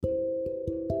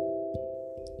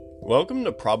Welcome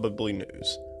to Probably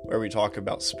News, where we talk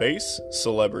about space,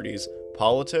 celebrities,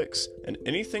 politics, and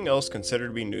anything else considered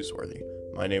to be newsworthy.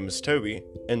 My name is Toby,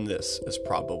 and this is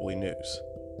Probably News.